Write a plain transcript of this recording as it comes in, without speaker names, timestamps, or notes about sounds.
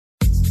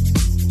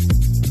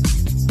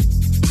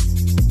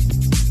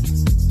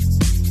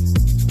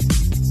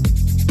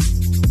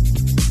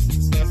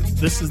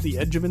This is The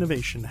Edge of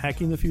Innovation,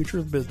 Hacking the Future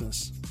of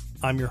Business.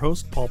 I'm your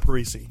host, Paul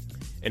Parisi.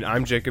 And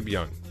I'm Jacob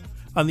Young.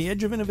 On The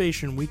Edge of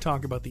Innovation, we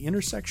talk about the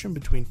intersection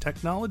between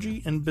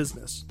technology and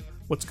business,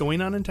 what's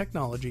going on in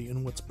technology,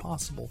 and what's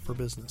possible for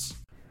business.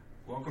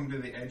 Welcome to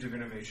The Edge of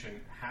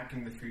Innovation,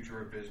 Hacking the Future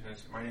of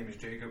Business. My name is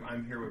Jacob.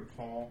 I'm here with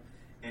Paul,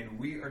 and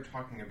we are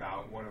talking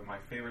about one of my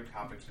favorite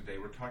topics today.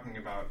 We're talking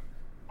about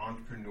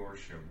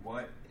entrepreneurship.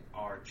 What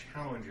are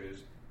challenges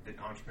that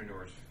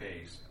entrepreneurs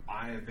face?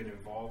 I have been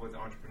involved with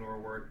entrepreneur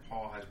work.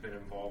 Paul has been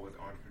involved with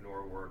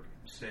entrepreneur work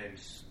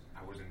since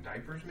I was in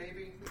diapers,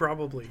 maybe?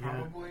 Probably.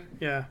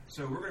 Yeah.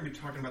 So we're going to be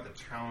talking about the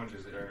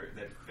challenges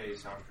that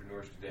face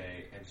entrepreneurs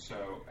today. And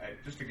so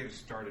just to get us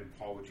started,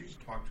 Paul, would you just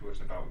talk to us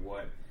about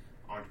what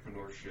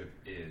entrepreneurship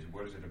is?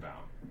 What is it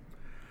about?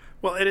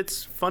 Well, at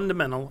its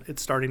fundamental,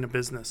 it's starting a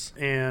business,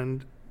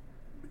 and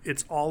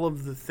it's all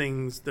of the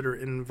things that are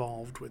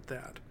involved with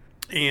that.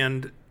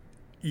 And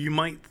you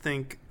might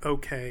think,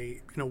 okay,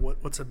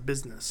 what's a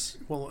business?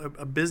 Well,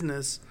 a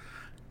business,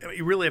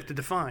 you really have to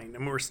define.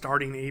 And we're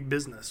starting a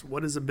business.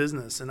 What is a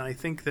business? And I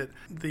think that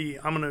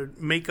I'm going to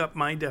make up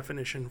my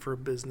definition for a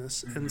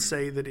business and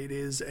say that it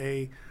is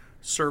a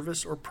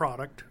service or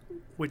product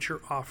which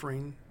you're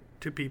offering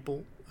to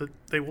people that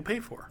they will pay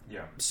for.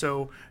 Yeah.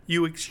 So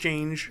you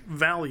exchange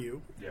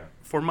value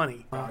for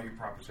money. Value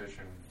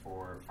proposition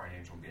for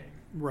financial gain.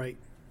 Right.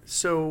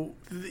 So,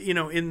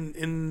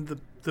 in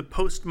the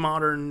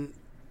postmodern,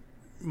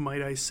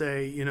 might I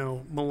say,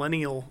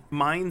 millennial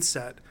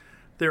mindset,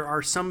 there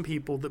are some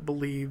people that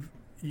believe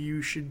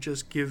you should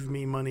just give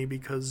me money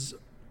because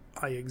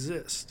I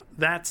exist.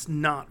 That's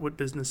not what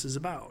business is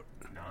about.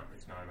 No,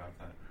 it's not about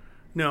that.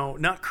 No,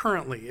 not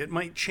currently. It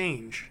might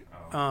change.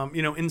 Oh.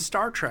 In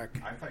Star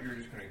Trek. I thought you were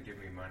just going to give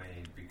me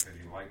money because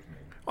you liked me.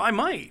 Well, I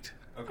might.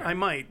 Okay. I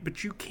might,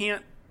 but you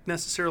can't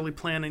necessarily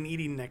plan on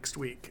eating next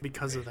week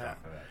because of that.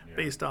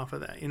 Based off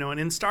of that. And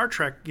in Star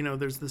Trek,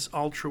 there's this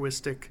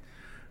altruistic,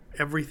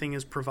 everything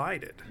is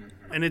provided.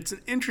 Mm-hmm. And it's an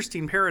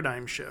interesting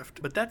paradigm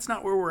shift, but that's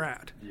not where we're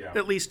at,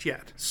 at least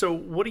yet. So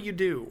what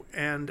do?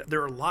 And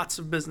there are lots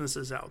of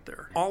businesses out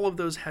there. All of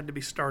those had to be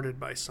started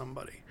by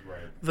somebody. Right.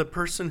 The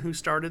person who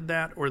started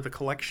that, or the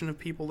collection of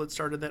people that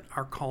started that,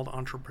 are called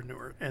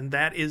entrepreneurs. And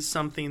that is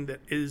something that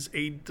is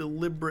a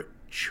deliberate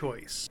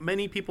choice.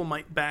 Many people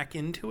might back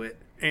into it.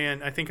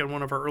 And I think on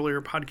one of our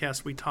earlier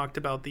podcasts, we talked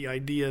about the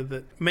idea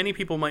that many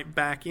people might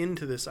back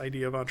into this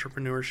idea of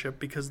entrepreneurship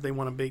because they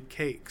want to bake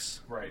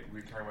cakes. Right.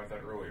 We were talking about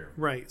that earlier.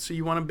 Right. So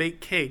you want to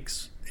bake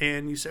cakes,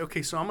 and you say,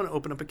 okay, so I'm going to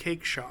open up a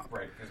cake shop.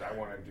 Right, because I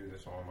want to do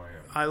this all on my own.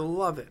 I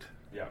love it.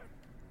 Yeah.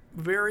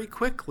 Very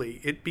quickly,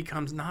 it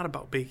becomes not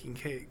about baking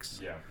cakes.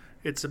 Yeah.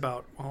 It's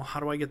about, well, how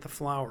do I get the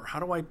flour?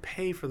 How do I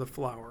pay for the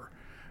flour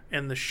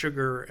and the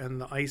sugar and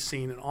the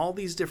icing and all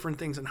these different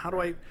things? And how do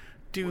I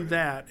do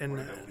that? And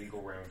what are the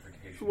legal ramifications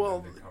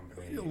of the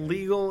company?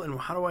 Legal, and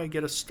how do I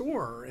get a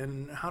store?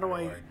 And how do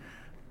I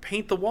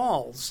paint the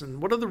walls?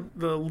 And what are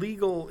the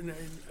legal...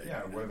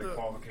 what are the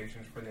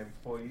qualifications for the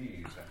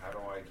employees? How do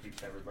I keep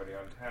everybody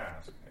on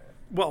task?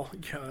 Well,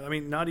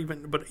 not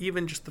even... But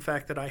even just the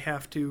fact that I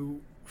have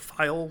to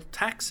file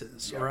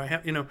taxes, or I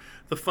have,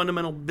 the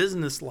fundamental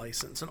business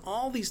license, and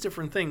all these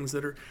different things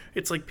that are...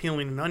 It's like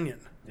peeling an onion,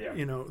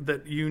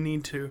 that you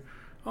need to...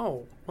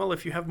 Oh, well,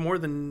 if you have more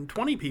than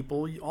 20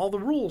 people, all the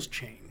rules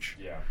change.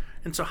 Yeah.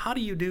 And so how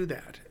do you do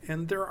that?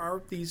 And there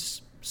are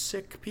these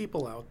sick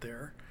people out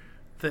there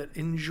that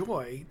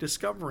enjoy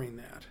discovering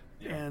that.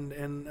 Yeah.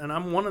 And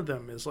I'm one of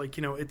them. Is like,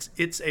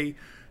 it's a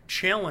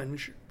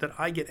challenge that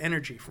I get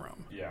energy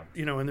from. Yeah.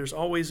 And there's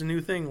always a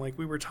new thing. Like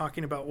we were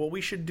talking about, well,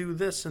 we should do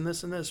this and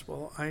this and this.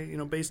 Well,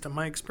 based on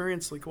my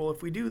experience, like, well,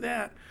 if we do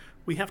that,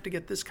 we have to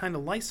get this kind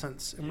of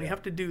license, and we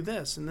have to do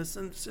this, and this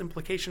is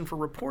implication for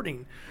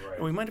reporting,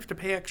 and we might have to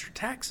pay extra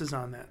taxes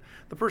on that.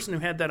 The person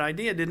who had that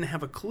idea didn't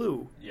have a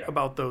clue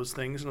about those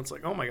things, and it's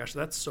like, oh my gosh,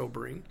 that's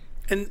sobering.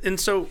 And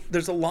so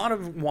there's a lot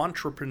of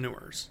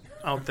entrepreneurs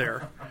out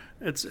there.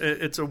 It's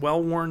a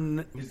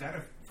well-worn... Is that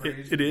a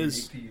phrase it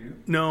is. To you?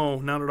 No,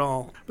 not at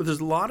all. But there's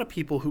a lot of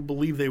people who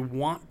believe they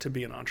want to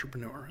be an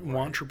entrepreneur,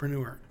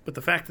 entrepreneur. But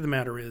the fact of the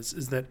matter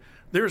is that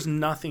there's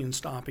nothing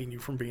stopping you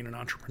from being an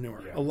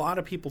entrepreneur. Yeah. A lot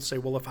of people say,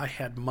 well, if I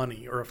had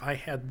money, or if I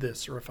had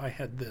this, or if I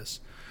had this.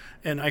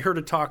 And I heard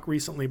a talk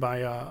recently by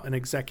an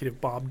executive,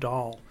 Bob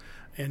Dahl,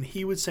 and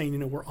he was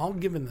saying, we're all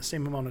given the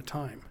same amount of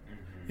time.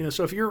 Mm-hmm.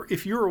 So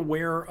if you're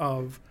aware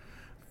of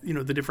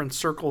the different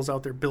circles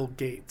out there, Bill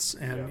Gates,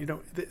 and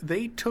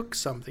they took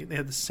something. They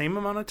had the same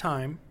amount of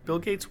time. Bill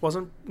Gates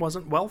wasn't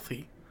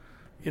wealthy,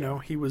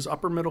 he was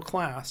upper middle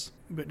class,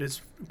 but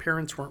his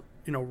parents weren't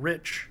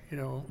rich,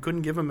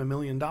 couldn't give him $1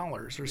 million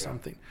or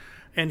something,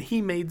 and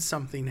he made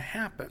something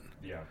happen.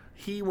 Yeah,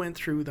 he went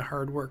through the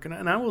hard work,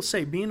 and I will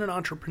say, being an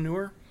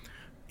entrepreneur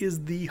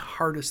is the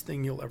hardest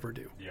thing you'll ever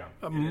do. Yeah,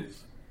 it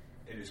is.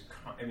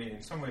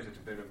 In some ways, it's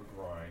a bit of a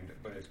grind,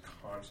 but it's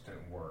constant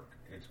work.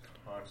 It's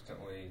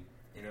constantly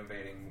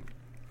innovating,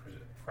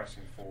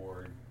 pressing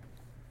forward.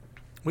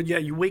 Well, yeah,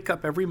 you wake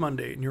up every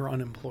Monday and you're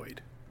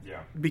unemployed.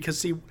 Yeah. Because,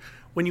 see,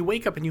 when you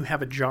wake up and you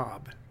have a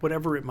job,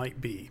 whatever it might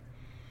be,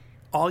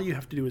 All you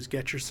have to do is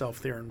get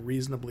yourself there and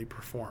reasonably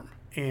perform.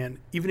 And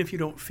even if you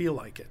don't feel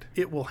like it,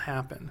 it will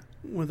happen.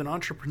 With an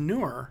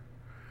entrepreneur,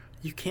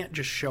 you can't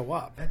just show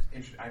up. That's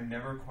interesting. I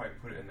never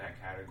quite put it in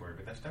that category,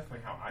 but that's definitely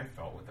how I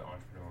felt with the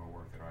entrepreneurial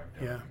work that I've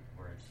done. Yeah.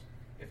 Where it's,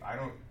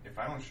 if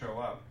I don't show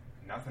up,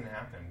 nothing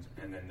happens,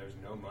 and then there's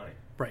no money.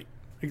 Right.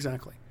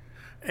 Exactly.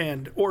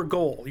 Or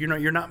goal.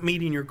 You're not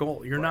meeting your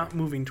goal. You're not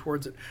moving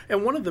towards it.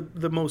 And one of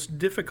the most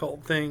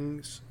difficult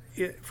things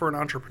for an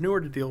entrepreneur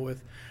to deal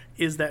with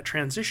is that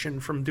transition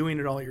from doing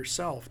it all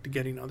yourself to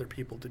getting other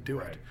people to do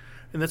it.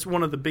 And that's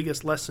one of the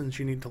biggest lessons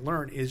you need to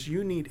learn is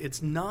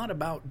it's not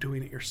about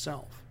doing it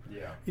yourself.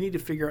 Yeah. You need to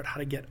figure out how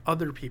to get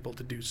other people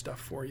to do stuff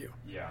for you.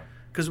 Yeah.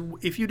 Because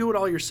if you do it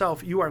all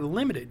yourself, you are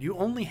limited. You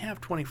only have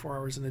 24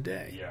 hours in a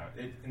day. Yeah.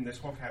 In this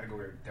whole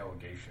category of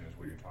delegation is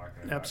what you're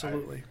talking about.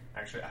 Absolutely.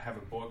 I have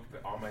a book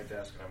on my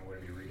desk that I'm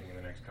going to be reading in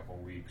the next couple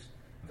of weeks,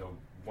 The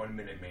 1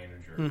 Minute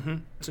Manager.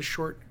 Mm-hmm. It's a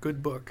short,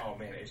 good book. Oh,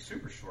 man, it's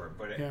super short,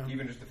 but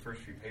even just the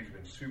first few pages have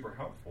been super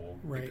helpful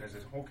because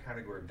this whole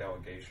category of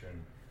delegation,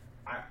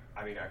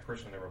 I mean, I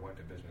personally never went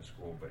to business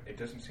school, but it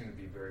doesn't seem to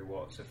be very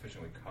well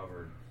sufficiently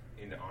covered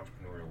in the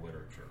entrepreneurial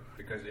literature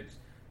because it's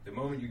the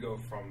moment you go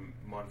from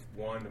month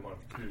 1 to month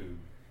 2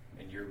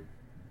 and you're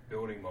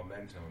building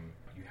momentum,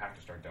 you have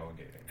to start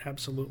delegating.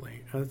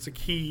 Absolutely. That's a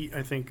key,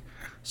 I think,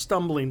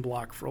 stumbling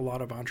block for a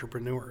lot of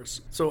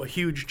entrepreneurs. So a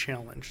huge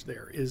challenge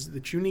there is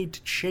that you need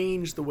to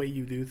change the way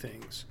you do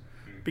things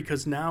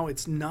because now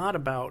it's not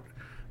about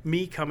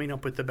me coming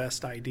up with the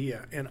best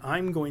idea and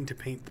I'm going to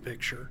paint the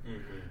picture.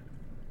 Mm-hmm.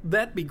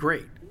 That'd be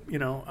great,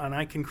 and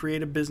I can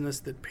create a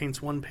business that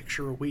paints one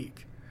picture a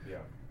week. Yeah.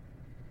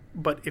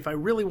 But if I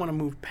really want to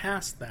move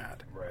past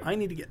that, I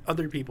need to get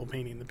other people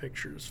painting the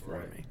pictures for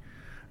me.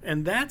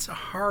 And that's a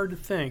hard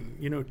thing,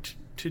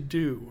 to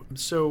do.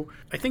 So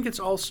I think it's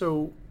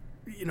also,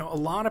 a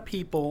lot of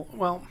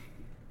people,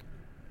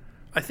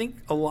 I think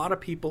a lot of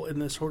people in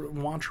this sort of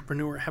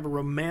entrepreneur have a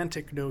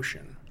romantic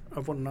notion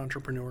of what an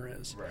entrepreneur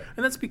is. Right.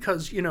 And that's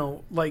because,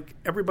 like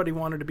everybody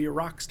wants to be a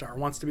rock star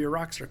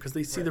because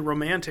they see the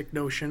romantic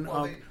notion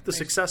of the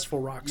successful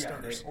rock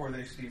stars. Or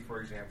they see,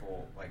 for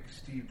example, like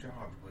Steve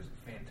Jobs was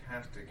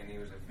fantastic and he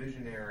was a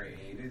visionary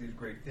and he did these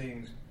great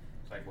things.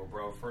 It's like, well,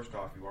 bro, first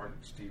off, you aren't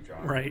Steve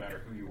Jobs. Right. No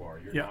matter who you are,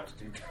 you're not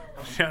Steve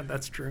Jobs. Yeah,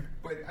 that's true.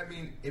 But, I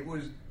mean, it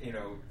was,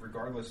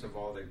 regardless of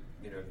all the,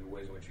 the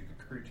ways in which you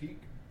could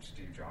critique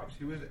Steve Jobs,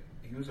 he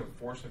was a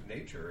force of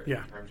nature in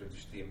terms of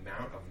just the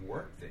amount of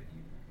work that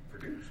he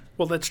produced.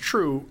 Well, that's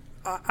true.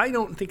 I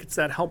don't think it's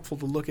that helpful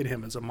to look at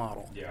him as a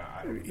model. Yeah,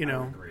 I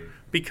agree.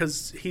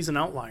 Because he's an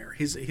outlier.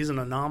 He's an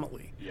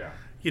anomaly. Yeah.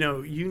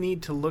 You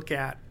need to look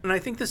at, and I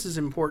think this is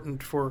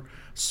important for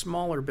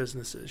smaller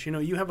businesses.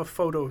 You have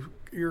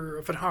you're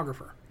a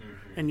photographer,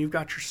 and you've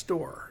got your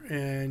store,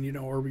 and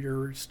or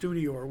your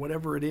studio or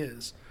whatever it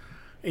is,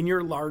 and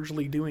you're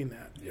largely doing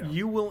that. Yeah.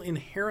 You will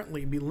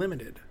inherently be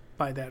limited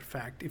by that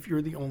fact if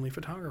you're the only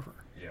photographer.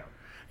 Yeah.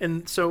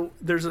 And so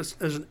there's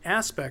an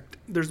aspect.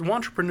 There's the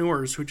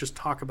entrepreneurs who just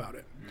talk about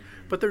it,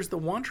 but there's the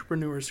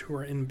entrepreneurs who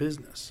are in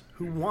business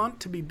who want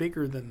to be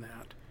bigger than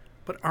that,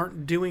 but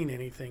aren't doing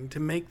anything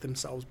to make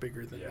themselves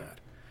bigger than that.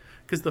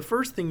 Because the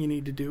first thing you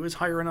need to do is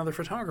hire another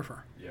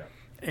photographer. Yeah.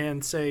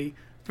 And say,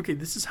 okay,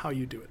 this is how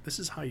you do it. This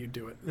is how you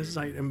do it. This is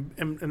how and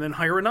then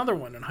hire another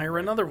one and hire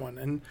another one.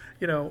 And,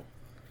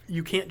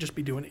 you can't just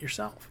be doing it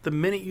yourself. The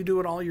minute you do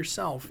it all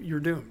yourself,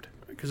 you're doomed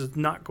because it's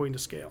not going to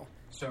scale.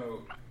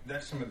 So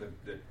that's some of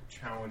the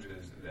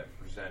challenges that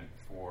present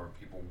for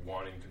people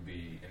wanting to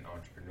be an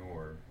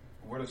entrepreneur.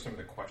 What are some of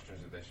the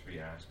questions that they should be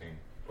asking?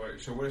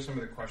 So what are some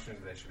of the questions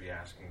that they should be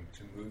asking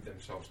to move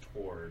themselves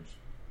towards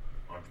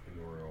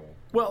entrepreneurial?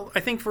 Well, I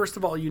think first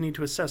of all, you need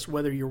to assess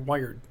whether you're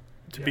wired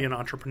to be an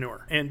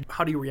entrepreneur. And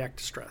how do you react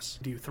to stress?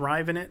 Do you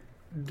thrive in it?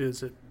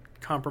 Does it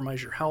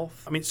compromise your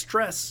health? I mean,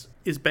 stress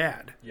is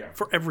bad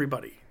for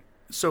everybody.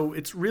 So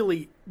it's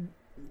really,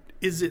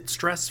 is it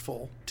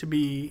stressful to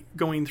be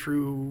going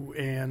through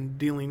and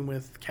dealing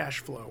with cash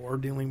flow or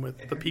dealing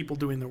with the people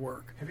doing the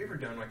work? Have you ever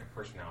done like a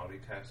personality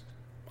test?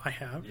 I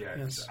have. Yeah,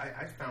 yes.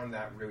 I found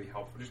that really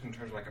helpful just in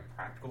terms of like a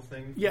practical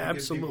thing. Yeah,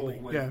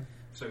 absolutely.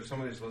 So if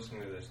somebody's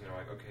listening to this and they're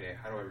like, okay,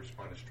 how do I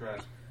respond to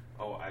stress?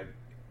 Oh, I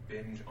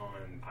binge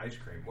on ice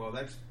cream. Well,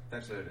 that's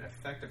an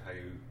effect of how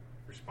you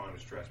respond to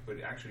stress, but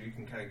actually you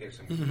can kind of get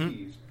some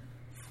keys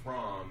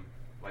from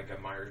like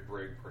a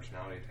Myers-Briggs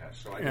personality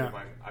test. So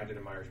I did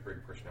a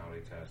Myers-Briggs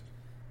personality test,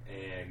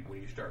 and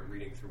when you start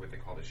reading through what they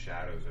call the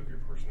shadows of your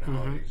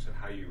personality, so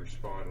how you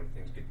respond when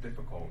things get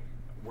difficult,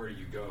 where do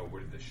you go?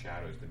 What are the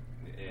shadows?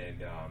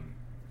 And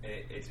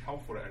it's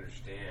helpful to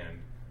understand.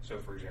 So,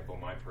 for example,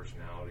 my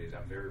personality is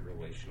I'm very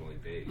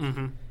relationally based.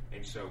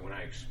 And so when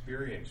I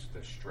experience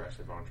the stress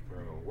of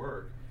entrepreneurial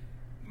work,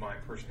 my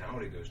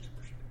personality goes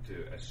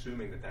to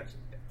assuming that that's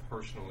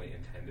personally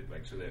intended.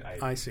 Like, so that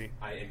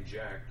I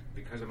inject,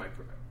 because of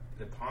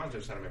the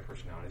positive side of my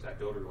personality is I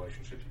build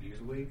relationships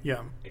easily.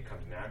 Yeah. It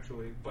comes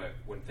naturally. But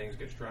when things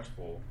get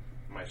stressful,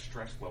 my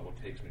stress level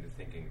takes me to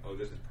thinking, oh,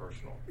 this is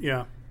personal.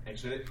 Yeah. And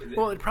so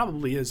well, it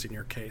probably is in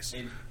your case.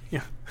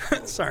 Yeah.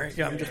 Sorry.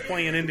 Yeah, I'm just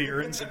playing into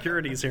your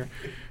insecurities here.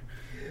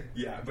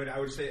 Yeah, but I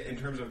would say in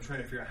terms of trying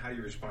to figure out how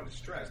you respond to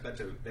stress, that's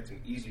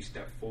an easy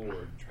step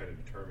forward to try to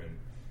determine,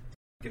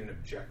 get an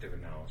objective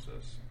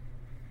analysis.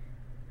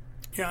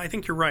 Yeah, I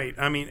think you're right.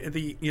 I mean,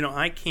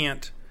 I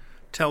can't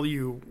tell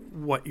you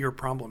what your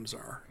problems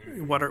are,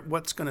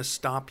 what's going to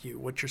stop you,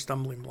 what your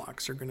stumbling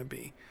blocks are going to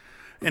be.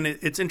 And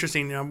it's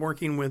interesting. I'm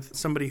working with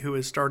somebody who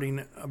is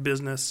starting a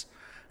business,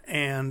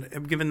 and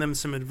I've given them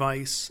some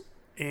advice,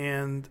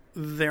 and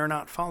they're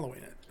not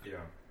following it.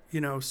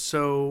 Yeah.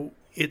 So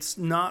it's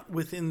not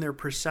within their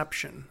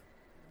perception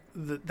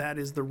that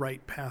is the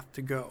right path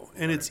to go.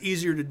 And Right. it's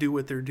easier to do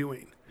what they're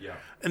doing. Yeah.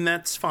 And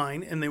that's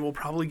fine, and they will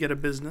probably get a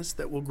business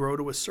that will grow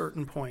to a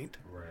certain point,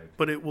 Right.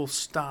 but it will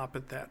stop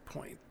at that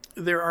point.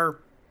 There are,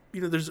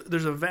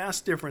 there's a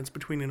vast difference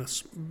between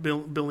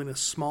building a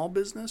small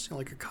business,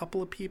 like a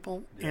couple of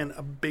people, and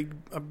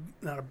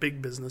not a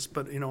big business,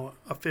 but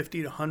a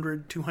 50 to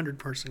 100, 200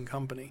 person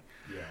company.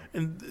 Yeah.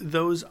 And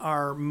those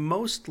are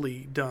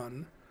mostly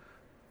done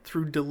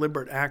through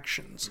deliberate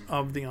actions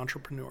of the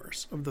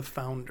entrepreneurs, of the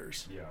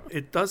founders. Yeah.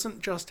 It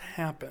doesn't just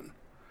happen.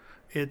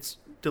 It's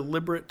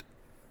deliberate,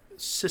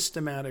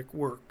 systematic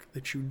work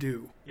that you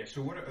do. Yeah.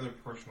 So, what are other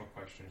personal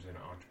questions that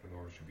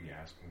entrepreneurs should be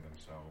asking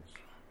themselves?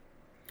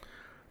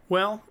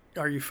 Well,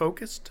 are you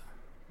focused?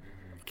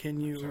 Mm-hmm. Can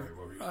you? Sorry,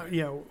 what were you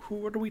saying?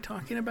 What are we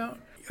talking about?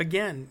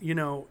 Again,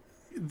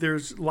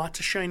 there's lots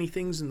of shiny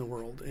things in the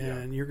world,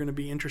 and you're going to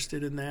be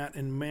interested in that.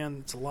 And man,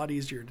 it's a lot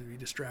easier to be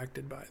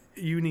distracted by it.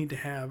 You need to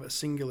have a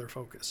singular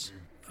focus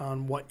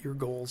on what your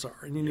goals are,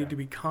 and you need to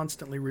be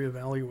constantly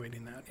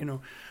reevaluating that.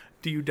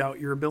 Do you doubt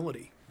your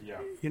ability? Yeah.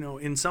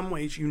 In some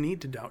ways, you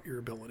need to doubt your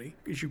ability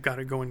because you've got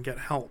to go and get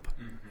help,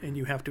 and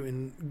you have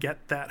to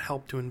get that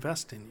help to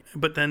invest in you.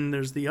 But then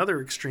there's the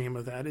other extreme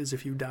of that is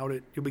if you doubt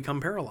it, you'll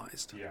become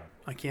paralyzed. Yeah.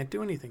 I can't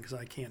do anything because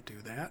I can't do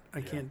that.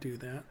 I can't do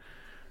that.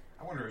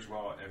 I wonder as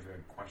well, as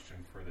a question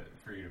for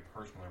you to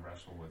personally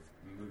wrestle with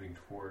moving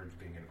towards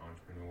being an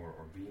entrepreneur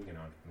or being an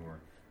entrepreneur,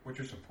 what's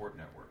your support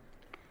network?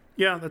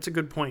 Yeah, that's a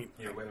good point.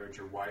 Whether it's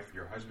your wife,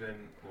 your husband,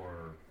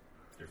 or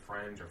your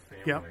friends or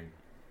family. Yep.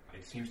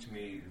 It seems to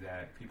me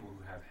that people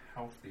who have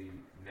healthy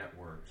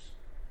networks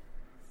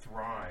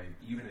thrive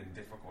even in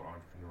difficult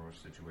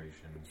entrepreneurial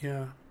situations.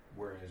 Yeah.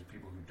 Whereas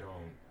people who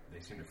don't, they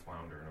seem to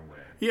flounder in a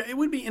way. Yeah, it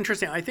would be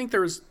interesting. I think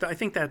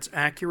that's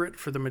accurate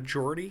for the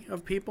majority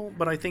of people,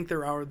 but I think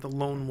there are the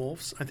lone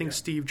wolves. I think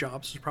Steve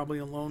Jobs is probably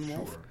a lone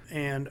wolf,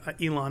 and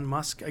Elon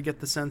Musk. I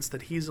get the sense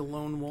that he's a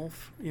lone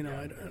wolf. He's in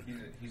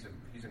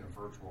a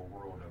virtual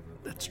world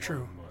of that's the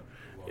true.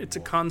 lone It's a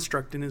wolf.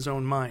 construct in his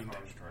own mind.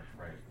 Construct,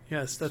 right?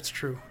 Yes, that's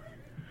true.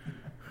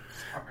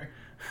 Sorry.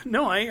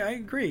 No, I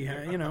agree.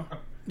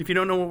 If you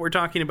don't know what we're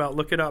talking about,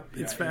 look it up.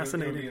 It's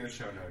fascinating. It'll be in the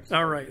show notes.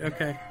 All right.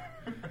 Okay.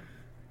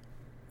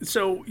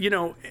 So,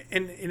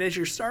 and as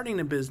you're starting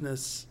a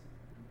business,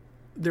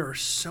 there are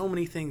so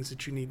many things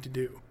that you need to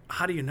do.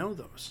 How do you know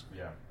those?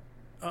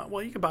 Yeah.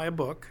 Well, you can buy a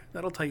book.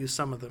 That'll tell you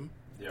some of them.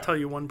 Yeah. Tell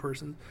you one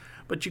person.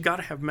 But you got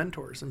to have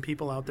mentors and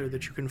people out there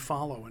that you can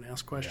follow and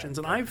ask questions.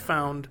 Yeah, and I've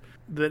found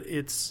that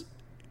it's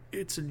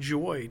a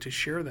joy to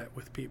share that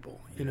with people.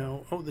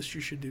 You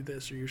should do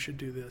this, or you should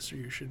do this, or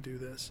you should do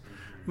this.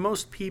 Mm-hmm.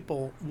 Most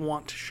people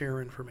want to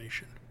share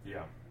information.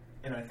 Yeah.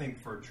 And I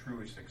think for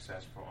truly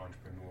successful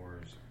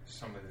entrepreneurs,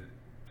 some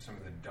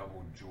of the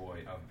double joy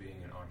of being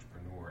an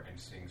entrepreneur and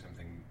seeing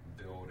something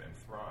build and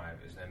thrive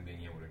is then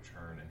being able to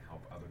turn and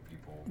help other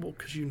people. Well,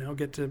 because you now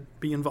get to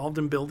be involved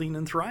in building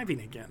and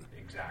thriving again.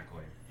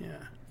 Exactly. Yeah.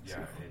 Yeah.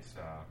 So. It's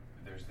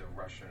there's a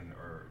Russian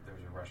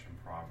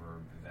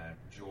proverb that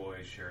joy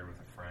shared with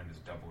a friend is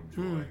double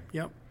joy.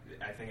 Yep.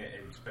 I think,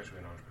 especially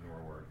in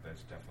entrepreneur work,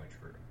 that's definitely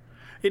true.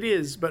 It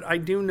is, but I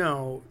do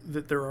know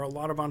that there are a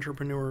lot of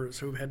entrepreneurs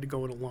who've had to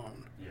go it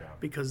alone. Yeah.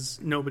 Because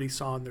nobody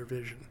saw their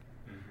vision.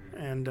 Mm-hmm.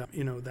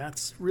 And,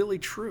 that's really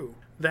true.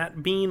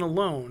 That being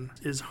alone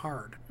is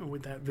hard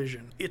with that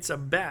vision. It's a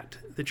bet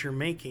that you're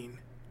making,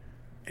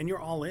 and you're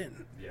all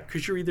in. Yeah.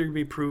 Because you're either going to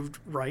be proved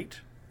right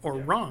or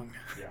wrong.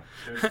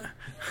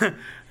 Yeah.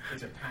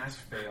 It's a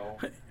pass-fail.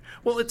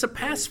 Well, it's a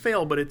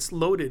pass-fail, but it's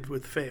loaded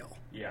with fail.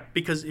 Yeah.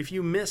 Because if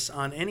you miss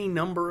on any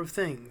number of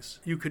things,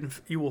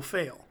 you will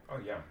fail. Oh,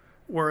 yeah.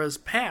 Whereas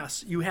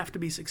pass, you have to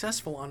be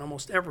successful on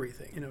almost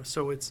everything.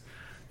 So it's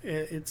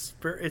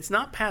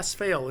not pass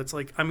fail. It's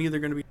like I'm either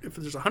going to be, if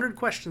there's 100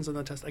 questions on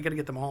the test, I got to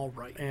get them all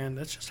right, and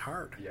that's just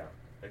hard. Yeah,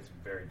 it's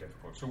very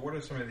difficult. So, what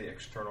are some of the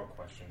external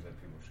questions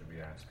that people should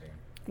be asking?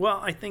 Well,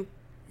 I think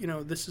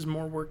this is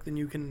more work than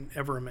you can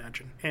ever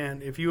imagine,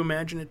 and if you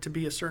imagine it to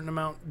be a certain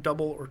amount,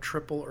 double or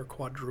triple or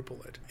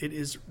quadruple it. It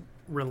is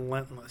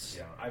relentless.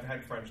 Yeah, I've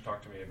had friends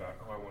talk to me about,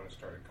 I want to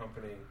start a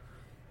company.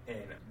 And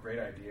great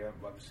idea.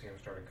 I'd love to see them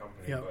start a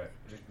company. Yep. But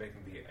just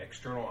making the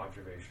external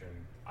observation,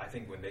 I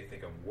think when they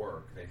think of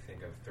work, they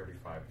think of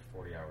 35 to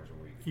 40 hours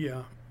a week.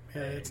 Yeah.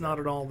 Yeah, it's not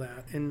at all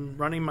that. In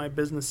running my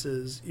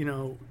businesses,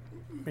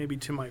 maybe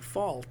to my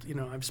fault,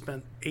 I've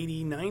spent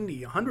 80,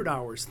 90, 100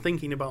 hours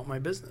thinking about my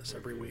business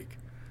every week.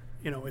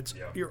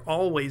 You're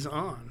always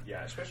on.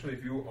 Yeah, especially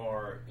if you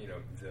are,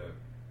 the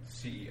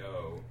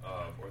CEO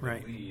of or the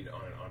Right. lead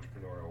on an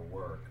entrepreneurial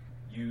work,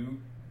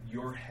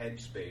 your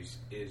headspace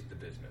is the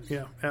business.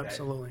 Yeah,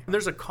 absolutely.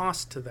 There's a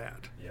cost to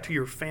that, Yeah. to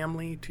your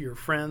family, to your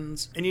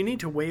friends, and you need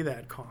to weigh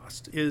that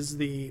cost. Is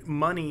the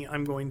money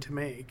I'm going to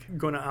make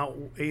going to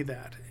outweigh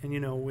that? And,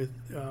 with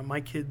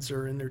my kids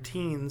are in their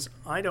teens,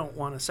 I don't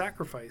want to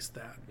sacrifice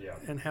that. Yeah.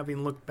 And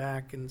having looked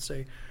back and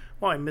say,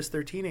 well, I missed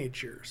their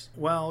teenage years.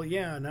 Well,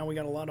 yeah, now we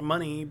got a lot of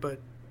money, but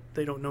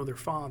they don't know their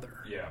father.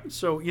 Yeah.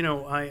 So,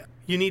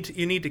 you need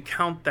to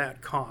count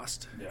that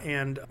cost. Yeah.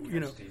 And, Cat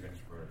Stevens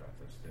wrote about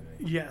this,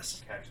 didn't he?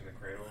 yes. Cats in the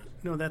Cradle?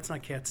 No, that's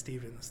not Cat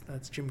Stevens.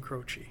 That's Jim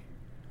Croce.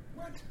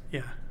 What?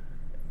 Yeah,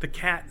 the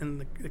cat in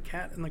the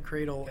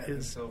cradle Cat in the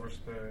is. Silver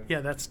Spoon? Yeah,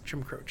 that's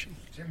Jim Croce.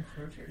 Jim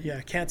Croce?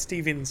 Yeah, Cat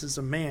Stevens is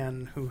a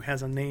man who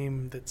has a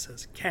name that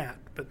says cat,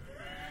 but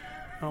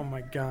oh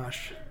my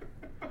gosh.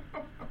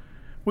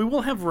 We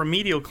will have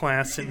remedial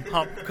class in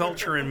pop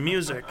culture and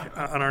music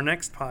on our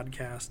next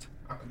podcast.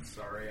 I'm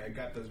sorry, I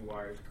got those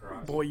wires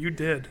crossed. Boy, you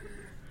did.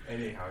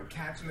 Anyhow,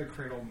 Cats in the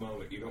Cradle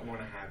moment, you don't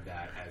want to have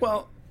that as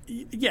Well,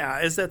 yeah,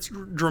 as that's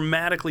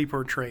dramatically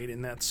portrayed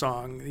in that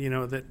song,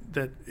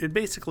 that it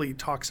basically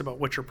talks about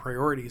what your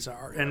priorities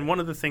are. And one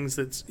of the things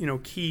that's,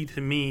 key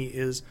to me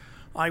is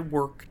I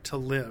work to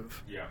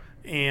live. Yeah.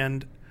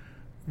 And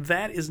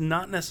that is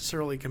not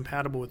necessarily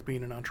compatible with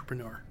being an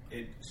entrepreneur.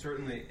 It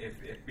certainly,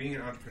 if being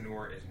an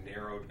entrepreneur is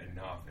narrowed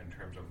enough in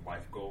terms of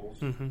life goals,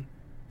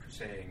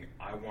 saying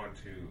I want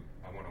to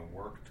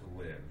work to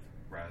live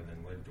rather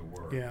than live to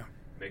work. Yeah.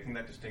 Making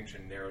that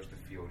distinction narrows the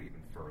field even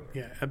further.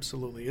 Yeah,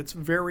 absolutely. It's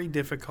very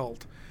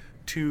difficult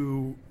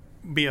to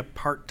be a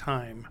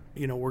part-time,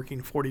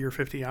 working 40 or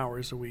 50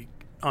 hours a week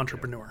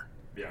entrepreneur.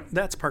 Yeah.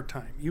 That's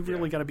part-time. You've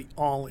really got to be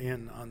all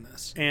in on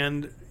this.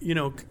 And,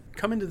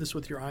 come into this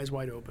with your eyes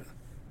wide open.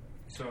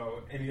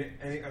 So,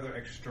 any other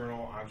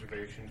external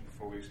observations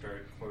before we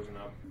start closing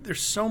up?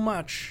 There's so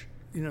much,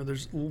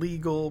 there's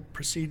legal,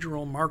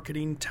 procedural,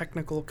 marketing,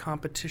 technical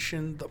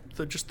competition,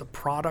 just the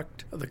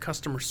product, the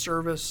customer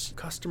service.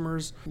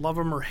 Customers love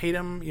them or hate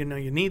them. You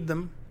need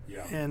them.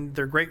 Yeah. And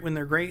they're great when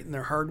they're great, and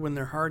they're hard when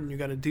they're hard, and you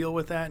got to deal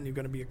with that, and you've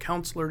got to be a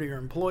counselor to your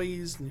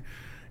employees. And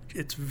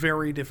it's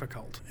very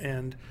difficult.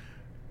 And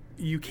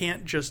you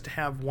can't just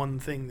have one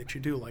thing that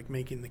you do, like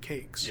making the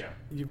cakes. Yeah.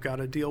 You've got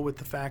to deal with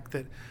the fact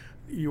that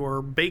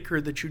your baker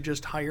that you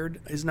just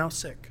hired is now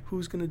sick.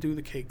 Who's going to do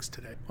the cakes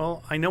today?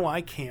 Well, I know I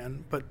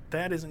can, but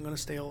that isn't going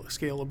to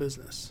scale a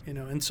business,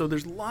 And so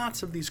there's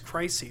lots of these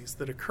crises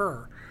that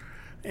occur,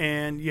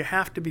 and you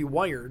have to be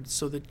wired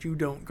so that you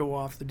don't go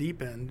off the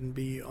deep end and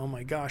be, oh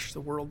my gosh,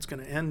 the world's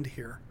going to end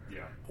here.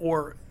 Yeah.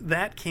 Or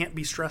that can't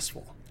be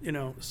stressful,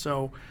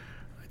 So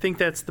I think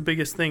that's the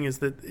biggest thing is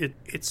that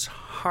it's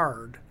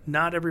hard.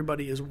 Not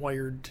everybody is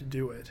wired to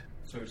do it.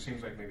 So it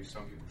seems like maybe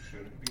some people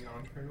shouldn't be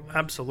entrepreneurs?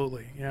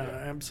 Absolutely. Yeah,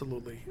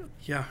 absolutely.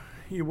 Yeah.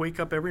 You wake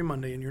up every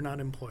Monday and you're not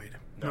employed.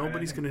 No,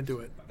 Nobody's going to do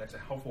it. That's a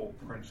helpful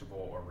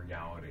principle or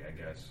reality, I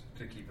guess,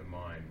 to keep in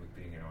mind with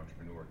being an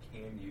entrepreneur.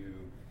 Can you,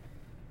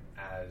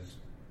 as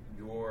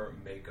your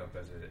makeup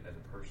as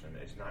a person,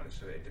 it's not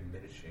necessarily a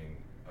diminishing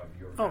of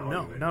your value. Oh,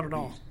 no, not at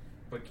all.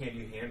 But can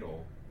you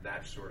handle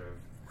that sort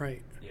of,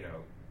 Right.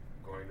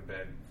 going to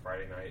bed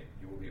Friday night,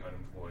 you will be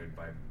unemployed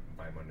by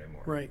Monday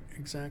morning. Right,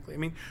 exactly. I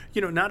mean,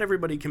 not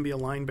everybody can be a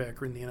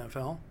linebacker in the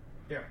NFL.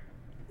 Yeah.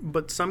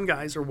 But some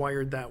guys are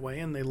wired that way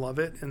and they love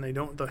it and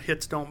the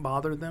hits don't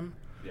bother them.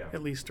 Yeah.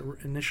 At least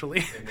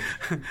initially.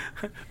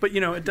 But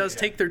it does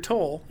take their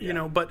toll,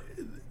 but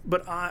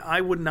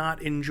I would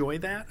not enjoy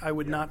that. I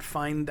would not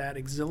find that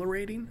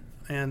exhilarating,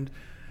 and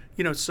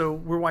so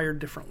we're wired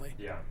differently.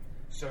 Yeah.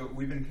 So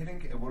we've been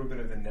hitting a little bit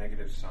of the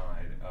negative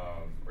side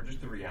of, or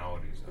just the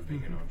realities of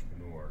being an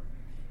entrepreneur.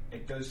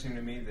 It does seem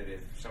to me that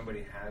if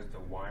somebody has the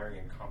wiring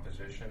and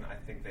composition, I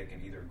think they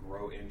can either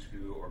grow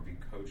into or be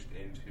coached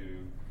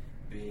into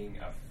being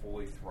a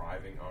fully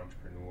thriving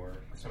entrepreneur,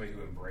 somebody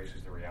who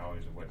embraces the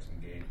realities of what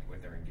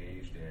they're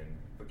engaged in.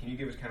 But can you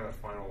give us kind of a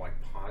final,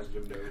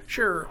 positive note?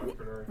 Sure. For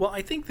entrepreneur? Well,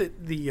 I think that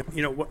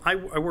I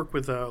work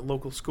with a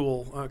local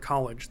school,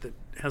 college that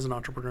has an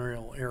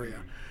entrepreneurial area.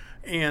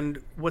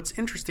 And what's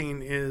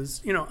interesting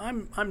is,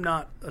 I'm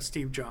not a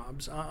Steve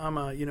Jobs. I'm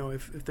a,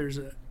 if there's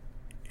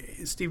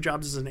Steve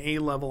Jobs is an A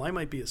level, I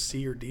might be a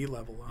C or D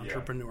level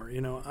entrepreneur,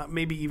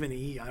 maybe even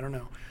E, I don't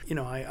know.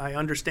 I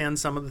understand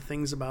some of the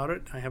things about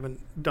it. I haven't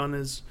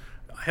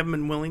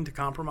been willing to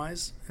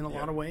compromise in a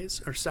lot of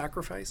ways or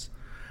sacrifice.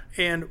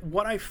 And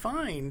what I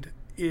find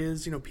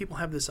is, people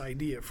have this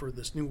idea for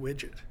this new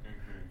widget.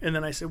 Mm-hmm. And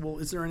then I say, well,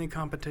 is there any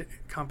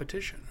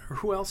competition or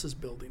who else is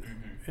building it?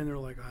 Mm-hmm. And they're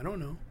like, I don't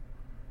know.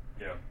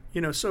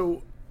 Yeah.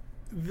 So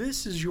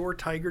this is your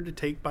tiger to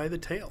take by the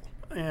tail.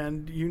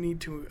 And you need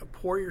to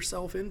pour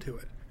yourself into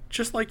it.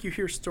 Just like you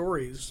hear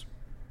stories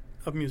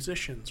of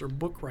musicians or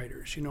book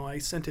writers. You know, I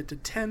sent it to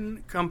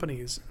 10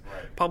 companies,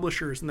 Right.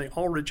 publishers, and they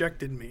all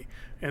rejected me,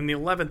 and the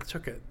 11th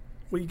took it.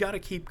 Well, you got to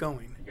keep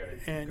going,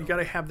 you got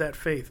to have that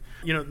faith.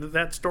 You know,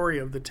 that story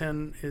of the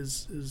 10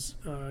 is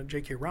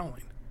J.K.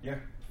 Rowling. Yeah.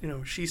 You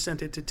know, she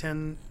sent it to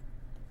 10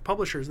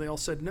 publishers. They all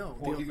said no.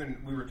 Well, even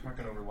we were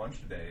talking over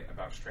lunch today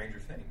about Stranger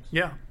Things.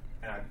 Yeah.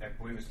 And I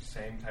believe it's the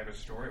same type of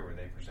story where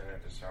they presented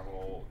it to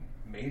several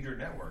major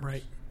networks.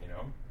 Right. You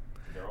know,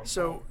 to their own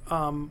So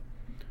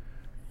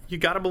you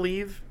got to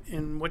believe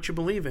in what you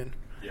believe in,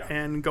 Yeah.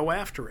 and go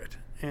after it.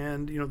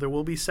 And you know, there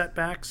will be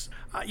setbacks.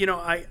 You know,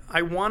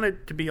 I want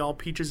it to be all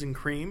peaches and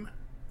cream,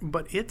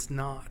 but it's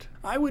not.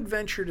 I would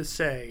venture to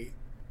say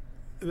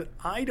that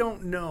I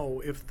don't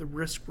know if the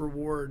risk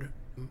reward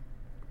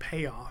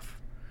payoff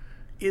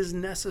is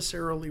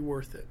necessarily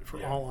worth it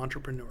for all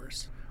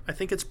entrepreneurs. I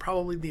think it's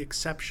probably the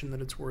exception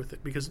that it's worth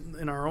it, because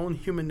in our own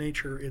human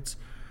nature,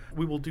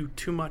 we will do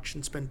too much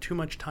and spend too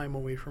much time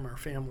away from our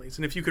families.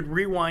 And if you could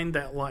rewind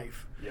that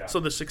life, so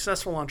the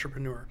successful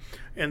entrepreneur,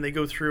 and they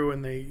go through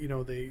and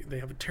they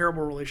have a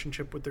terrible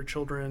relationship with their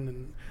children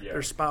and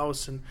their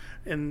spouse,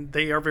 and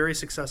they are very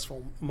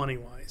successful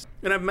money-wise.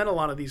 And I've met a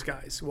lot of these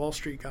guys, Wall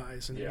Street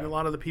guys, and a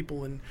lot of the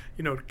people in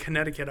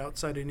Connecticut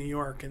outside of New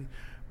York, and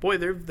boy,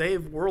 they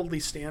have worldly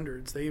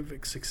standards. They've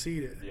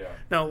succeeded. Yeah.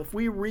 Now, if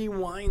we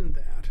rewind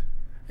that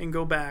and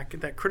go back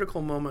at that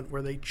critical moment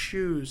where they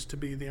choose to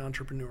be the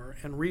entrepreneur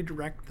and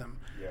redirect them,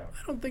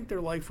 I don't think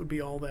their life would be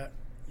all that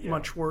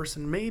much worse,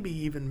 and maybe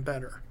even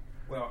better.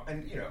 Well,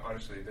 and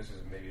honestly, this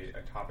is maybe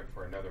a topic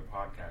for another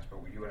podcast,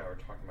 but you and I were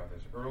talking about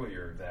this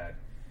earlier, that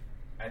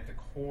at the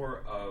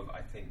core of,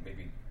 I think,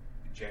 maybe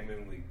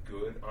genuinely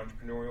good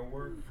entrepreneurial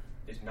work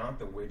is not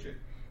the widget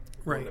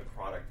or the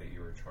product that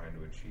you are trying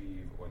to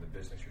achieve or the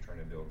business you're trying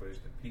to build, but it's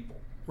the people.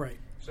 Right.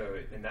 So,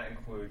 and that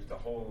includes the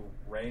whole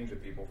range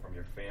of people, from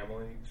your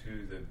family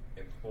to the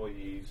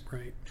employees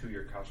to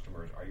your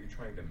customers. Are you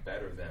trying to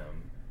better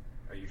them?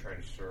 Are you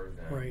trying to serve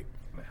them,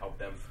 help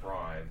them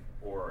thrive,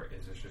 or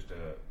is this just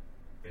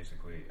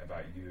basically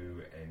about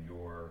you and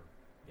your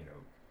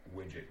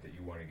widget that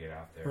you want to get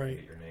out there and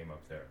get your name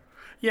up there?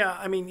 Yeah,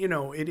 I mean,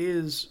 it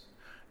is.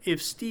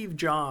 If Steve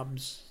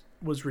Jobs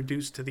was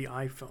reduced to the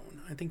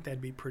iPhone, I think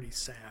that'd be pretty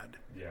sad.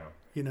 Yeah.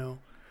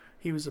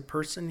 He was a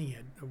person. He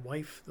had a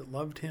wife that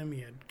loved him.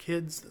 He had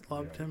kids that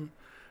loved him.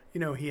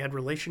 He had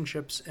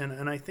relationships,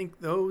 and I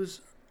think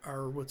those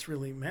are what's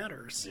really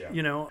matters. Yeah.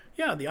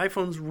 The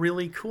iPhone's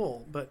really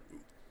cool, but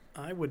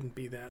I wouldn't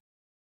be that.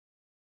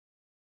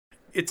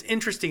 It's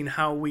interesting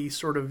how we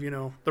sort of,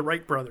 the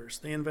Wright brothers,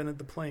 they invented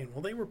the plane.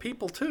 Well, they were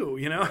people too,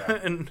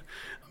 and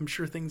I'm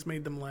sure things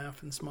made them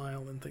laugh and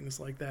smile and things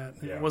like that.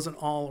 And it wasn't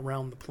all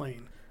around the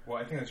plane. Well,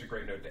 I think that's a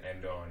great note to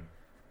end on.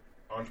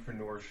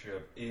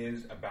 Entrepreneurship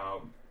is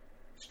about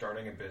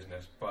starting a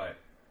business, but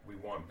we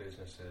want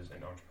businesses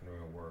and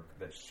entrepreneurial work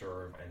that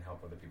serve and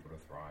help other people to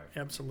thrive.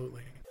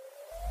 Absolutely.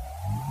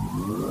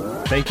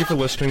 Thank you for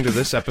listening to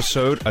this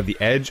episode of The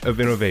Edge of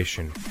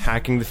Innovation,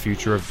 Hacking the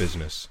Future of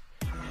Business.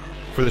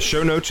 For the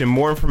show notes and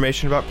more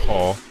information about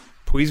Paul,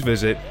 please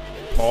visit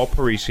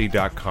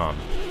paulparisi.com.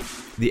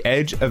 The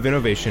Edge of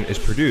Innovation is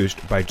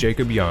produced by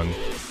Jacob Young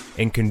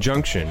in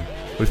conjunction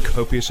with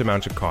copious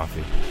amounts of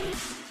coffee.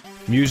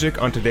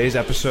 Music on today's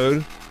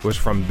episode was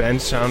from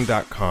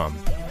bensound.com.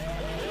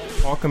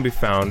 Paul can be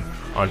found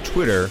on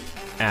Twitter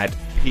at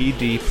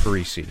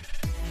PDParisi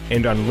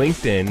and on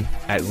LinkedIn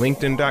at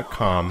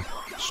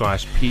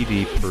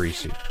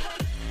linkedin.com/PDParisi.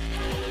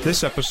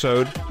 This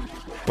episode,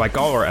 like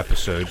all our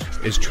episodes,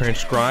 is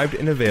transcribed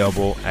and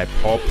available at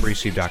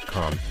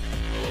paulparisi.com.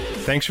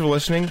 Thanks for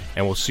listening,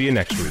 and we'll see you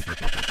next week.